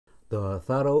The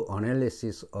thorough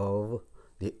analysis of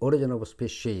the origin of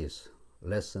species.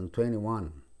 Lesson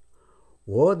 21.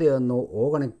 Were there no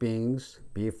organic beings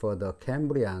before the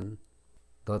Cambrian?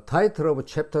 The title of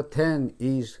chapter 10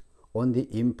 is on the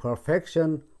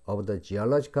imperfection of the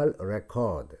geological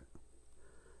record.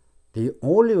 The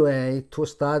only way to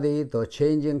study the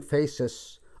changing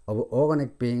phases of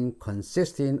organic being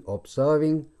consists in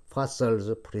observing fossils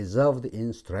preserved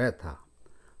in strata.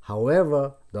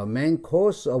 However, the main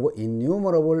cause of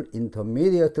innumerable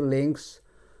intermediate links,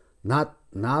 not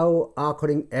now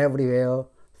occurring everywhere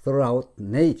throughout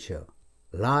nature,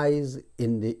 lies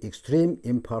in the extreme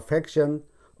imperfection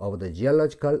of the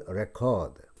geological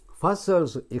record.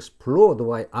 Fossils explored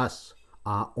by us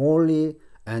are only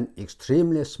an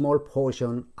extremely small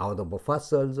portion out of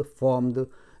fossils formed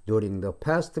during the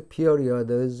past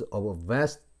periods of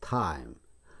vast time.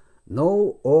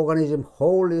 No organism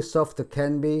wholly soft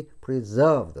can be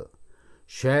preserved.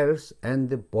 Shells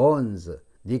and bones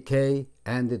decay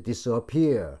and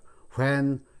disappear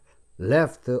when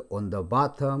left on the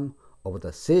bottom of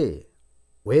the sea,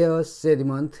 where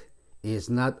sediment is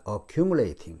not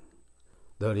accumulating.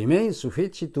 The remains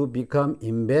which do become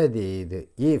embedded,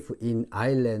 if in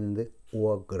island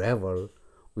or gravel,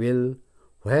 will,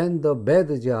 when the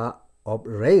beds are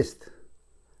upraised,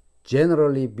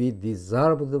 generally be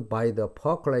dissolved by the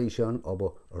percolation of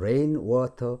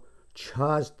rainwater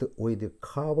charged with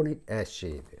carbonic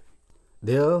acid.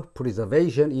 Their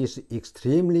preservation is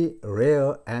extremely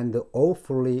rare and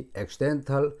awfully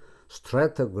accidental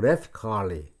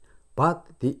stratigraphically, but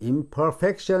the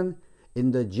imperfection in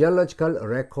the geological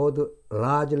record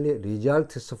largely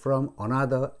results from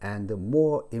another and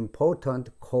more important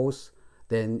cause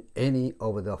than any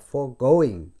of the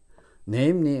foregoing,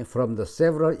 namely from the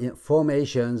several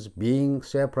formations being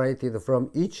separated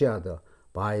from each other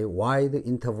by wide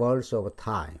intervals of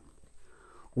time.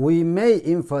 We may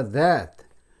infer that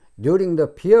during the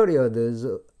periods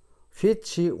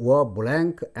which were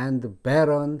blank and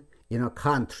barren in a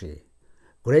country,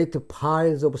 great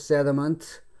piles of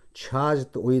sediment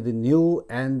charged with new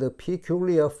and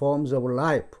peculiar forms of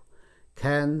life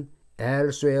can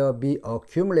elsewhere be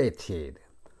accumulated.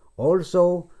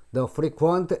 Also, the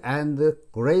frequent and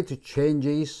great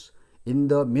changes in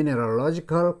the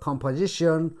mineralogical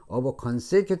composition of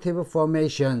consecutive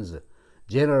formations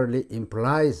generally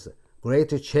implies great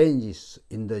changes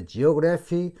in the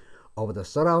geography of the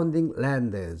surrounding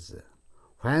lands,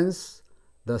 whence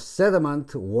the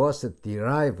sediment was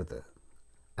derived,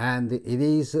 and it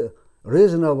is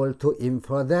reasonable to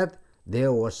infer that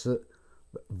there was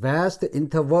vast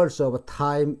intervals of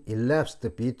time elapsed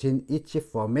between each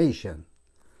formation.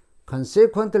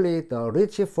 Consequently, the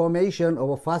rich formation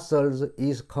of fossils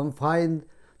is confined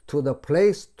to the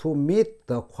place to meet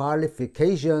the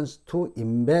qualifications to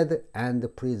embed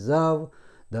and preserve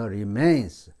the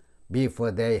remains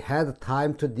before they had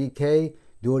time to decay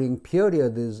during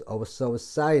periods of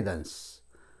subsidence.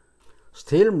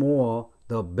 Still more,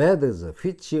 the beds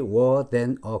which were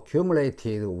then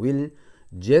accumulated will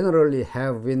generally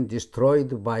have been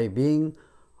destroyed by being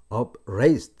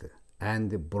upraised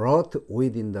and brought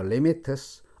within the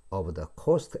limits of the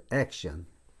coast action.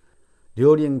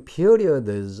 During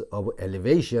periods of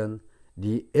elevation,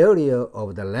 the area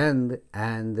of the land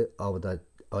and of the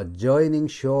adjoining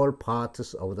shore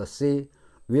parts of the sea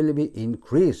will be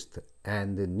increased,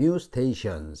 and new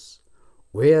stations,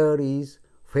 where is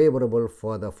favorable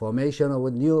for the formation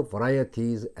of new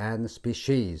varieties and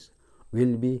species,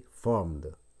 will be formed.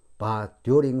 But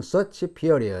during such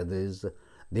periods,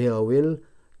 there will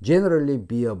generally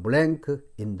be a blank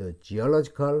in the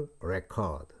geological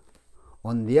record.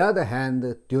 On the other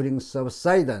hand, during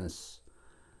subsidence,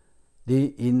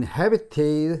 the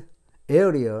inhabited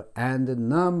area and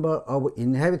number of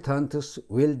inhabitants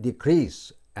will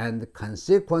decrease, and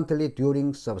consequently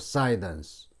during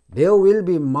subsidence there will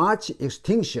be much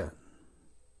extinction.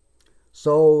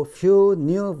 So few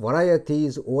new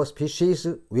varieties or species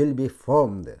will be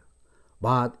formed.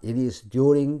 But it is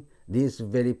during these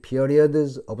very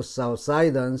periods of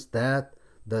subsidence that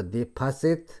the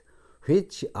deposits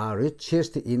which are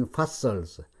richest in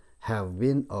fossils have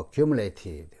been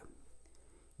accumulated.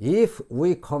 If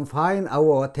we confine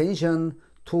our attention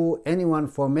to any one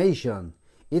formation,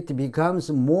 it becomes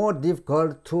more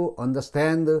difficult to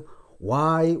understand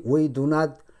why we do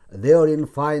not therein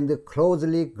find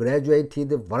closely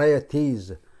graduated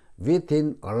varieties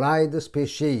within allied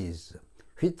species,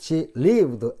 which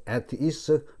lived at its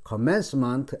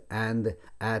commencement and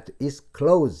at its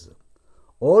close.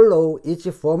 Although each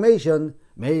formation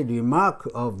may remark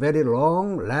a very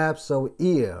long lapse of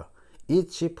year,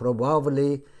 each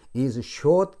probably is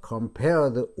short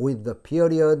compared with the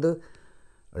period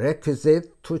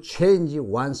requisite to change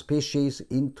one species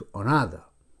into another.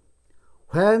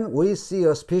 When we see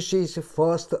a species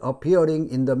first appearing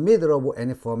in the middle of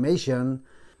any formation,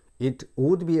 it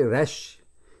would be rash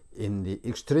in the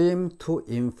extreme to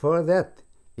infer that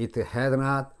it had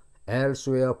not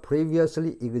elsewhere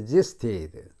previously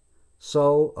existed.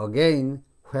 So again,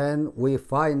 when we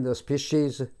find the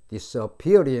species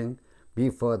disappearing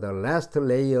before the last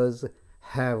layers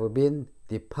have been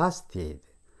deposited,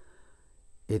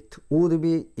 it would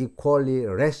be equally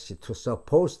rash to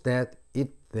suppose that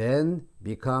it then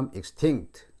become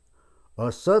extinct.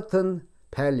 A certain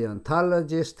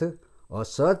paleontologist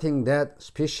asserting that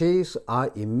species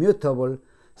are immutable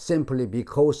simply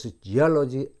because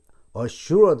geology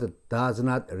assured does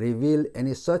not reveal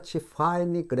any such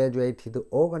finely graduated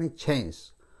organic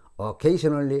chains,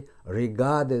 occasionally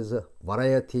regards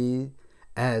variety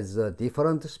as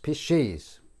different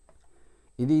species.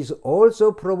 It is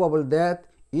also probable that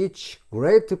each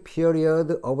great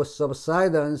period of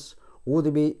subsidence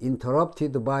would be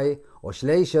interrupted by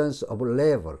oscillations of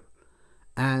level,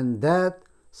 and that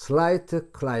slight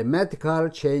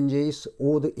climatical changes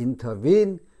would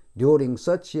intervene during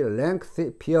such lengthy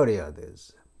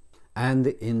periods. And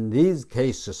in these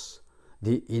cases,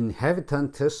 the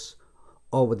inhabitants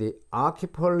of the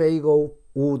archipelago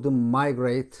would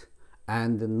migrate,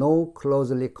 and no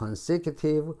closely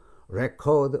consecutive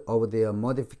record of their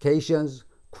modifications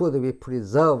could be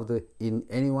preserved in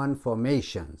any one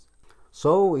formation.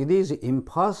 So it is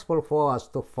impossible for us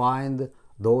to find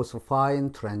those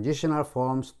fine transitional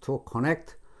forms to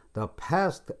connect the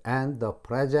past and the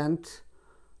present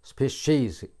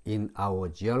species in our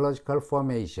geological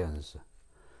formations.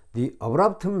 The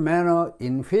abrupt manner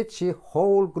in which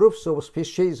whole groups of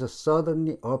species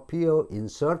suddenly appear in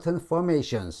certain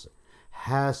formations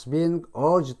has been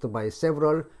urged by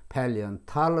several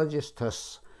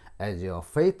paleontologists as a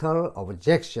fatal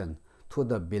objection to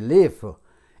the belief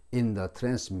in the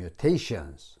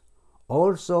transmutations.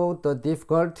 Also, the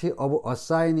difficulty of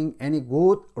assigning any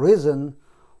good reason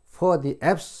for the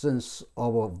absence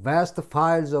of vast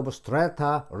files of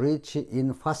strata rich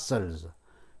in fossils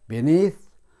beneath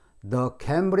the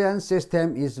Cambrian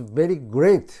system is very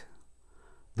great.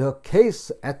 The case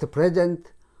at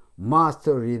present must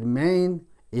remain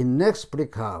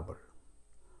inexplicable.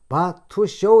 But to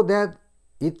show that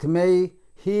it may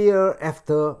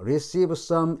hereafter receive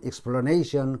some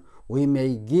explanation, we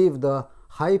may give the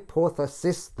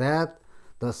hypothesis that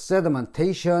the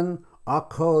sedimentation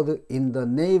occurred in the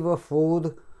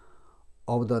neighborhood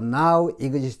of the now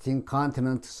existing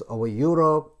continents of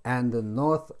Europe and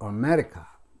North America.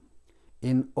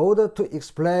 In order to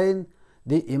explain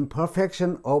the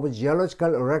imperfection of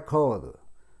geological record,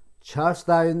 Charles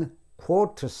Darwin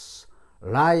quotes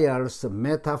Lyell's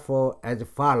metaphor as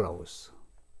follows: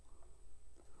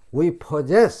 "We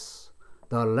possess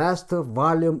the last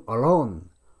volume alone,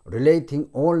 relating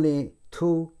only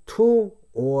to 2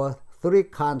 or 3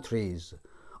 countries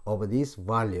of this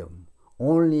volume.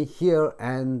 Only here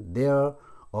and there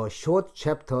a short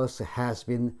chapter has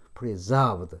been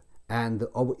preserved, and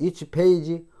of each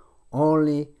page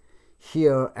only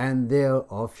here and there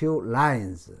a few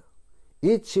lines.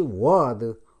 Each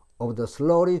word of the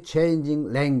slowly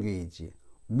changing language,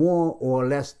 more or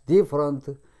less different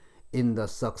in the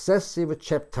successive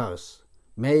chapters,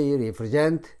 may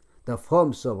represent the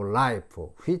forms of life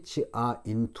which are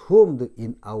entombed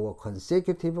in our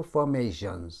consecutive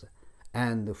formations,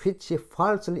 and which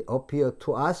falsely appear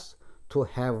to us to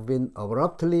have been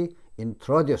abruptly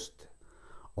introduced.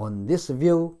 On this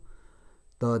view,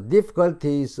 the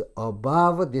difficulties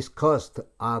above discussed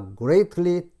are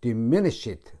greatly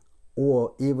diminished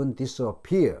or even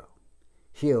disappear."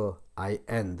 Here I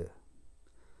end.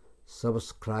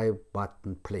 Subscribe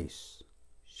button please.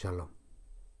 Shalom.